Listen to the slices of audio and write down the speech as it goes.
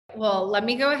Well, let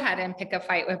me go ahead and pick a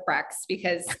fight with Brex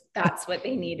because that's what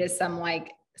they need is some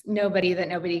like nobody that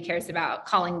nobody cares about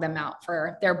calling them out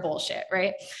for their bullshit,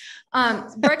 right?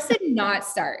 Brex did not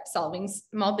start solving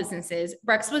small businesses.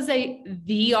 Brex was a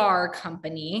VR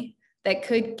company that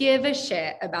could give a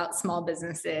shit about small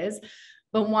businesses,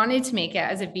 but wanted to make it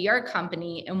as a VR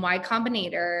company and Y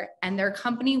Combinator, and their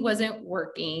company wasn't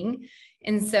working.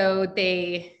 And so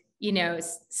they,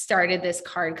 started this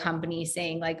card company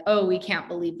saying like, oh, we can't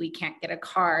believe we can't get a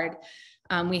card.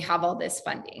 We have all this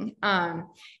funding. And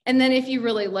then if you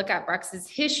really look at Brex's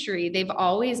history, they've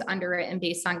always underwritten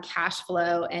based on cash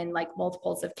flow and like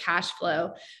multiples of cash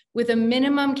flow with a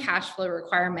minimum cash flow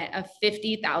requirement of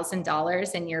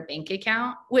 $50,000 in your bank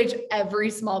account, which every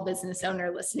small business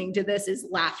owner listening to this is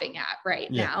laughing at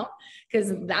right now,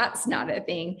 because that's not a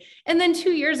thing. And then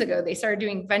 2 years ago, they started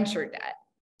doing venture debt.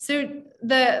 So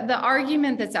the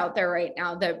argument that's out there right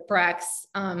now that Brex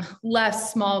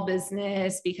left small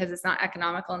business because it's not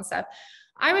economical and stuff,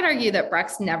 I would argue that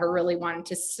Brex never really wanted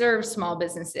to serve small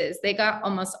businesses. They got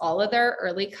almost all of their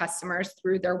early customers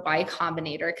through their Y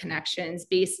Combinator connections.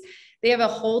 They have a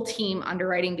whole team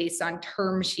underwriting based on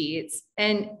term sheets.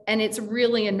 And it's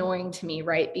really annoying to me,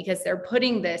 right? Because they're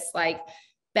putting this like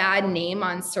bad name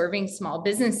on serving small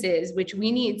businesses, which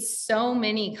we need so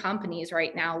many companies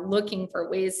right now looking for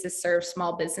ways to serve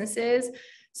small businesses.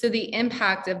 So the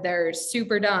impact of their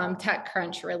super dumb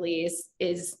TechCrunch release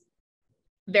is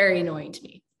very annoying to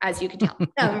me, as you can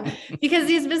tell, because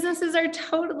these businesses are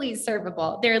totally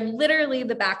servable. They're literally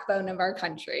the backbone of our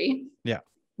country. Yeah.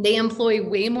 They employ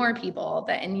way more people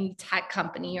than any tech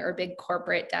company or big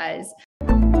corporate does.